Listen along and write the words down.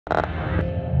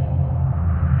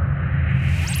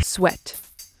Sweat.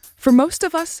 For most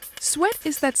of us, sweat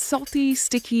is that salty,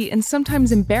 sticky, and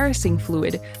sometimes embarrassing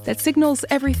fluid that signals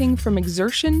everything from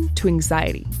exertion to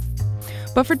anxiety.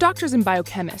 But for doctors and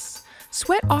biochemists,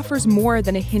 sweat offers more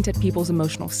than a hint at people's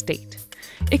emotional state.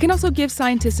 It can also give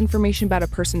scientists information about a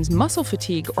person's muscle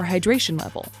fatigue or hydration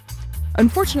level.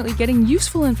 Unfortunately, getting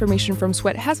useful information from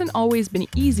sweat hasn't always been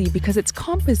easy because its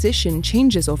composition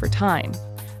changes over time.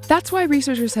 That's why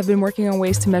researchers have been working on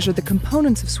ways to measure the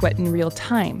components of sweat in real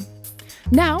time.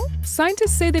 Now,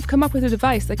 scientists say they've come up with a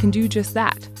device that can do just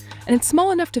that, and it's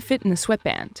small enough to fit in the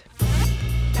sweatband.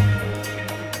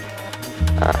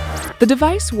 The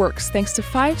device works thanks to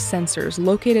 5 sensors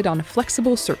located on a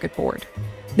flexible circuit board.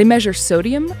 They measure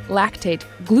sodium, lactate,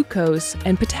 glucose,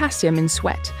 and potassium in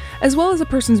sweat, as well as a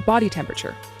person's body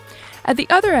temperature. At the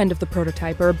other end of the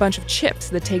prototype are a bunch of chips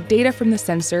that take data from the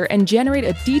sensor and generate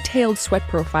a detailed sweat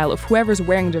profile of whoever's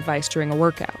wearing the device during a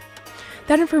workout.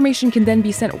 That information can then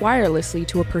be sent wirelessly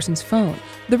to a person's phone.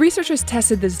 The researchers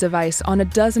tested this device on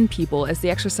 12 people as they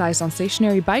exercised on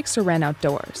stationary bikes or ran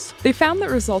outdoors. They found that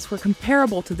results were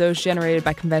comparable to those generated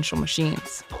by conventional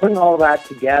machines. Putting all that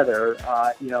together,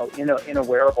 in a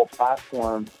wearable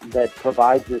platform that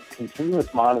provides this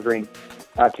continuous monitoring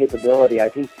capability, I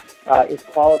think is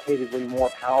qualitatively more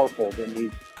powerful than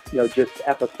these, just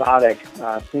episodic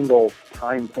single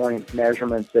time point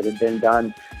measurements that have been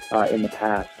done in the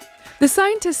past. The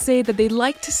scientists say that they'd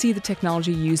like to see the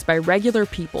technology used by regular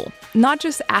people, not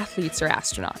just athletes or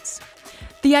astronauts.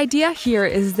 The idea here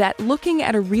is that looking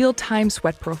at a real-time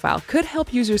sweat profile could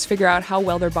help users figure out how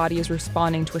well their body is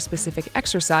responding to a specific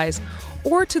exercise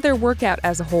or to their workout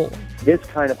as a whole. This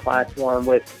kind of platform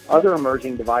with other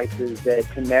emerging devices that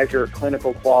can measure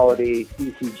clinical quality,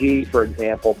 ECG, for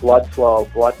example, blood flow,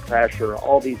 blood pressure,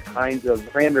 all these kinds of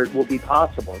parameters will be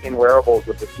possible in wearables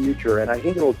of the future. And I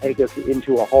think it will take us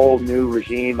into a whole new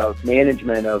regime of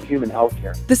management of human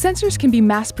healthcare. The sensors can be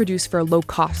mass-produced for a low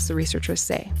cost, the researchers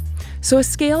say. So a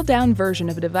scaled-down version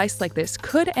of a device like this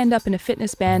could end up in a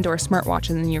fitness band or a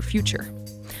smartwatch in the near future.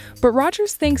 But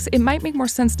Rogers thinks it might make more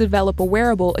sense to develop a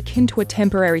wearable akin to a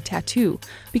temporary tattoo,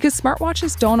 because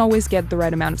smartwatches don't always get the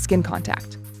right amount of skin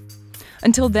contact.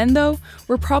 Until then, though,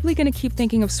 we're probably going to keep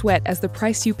thinking of sweat as the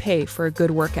price you pay for a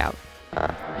good workout.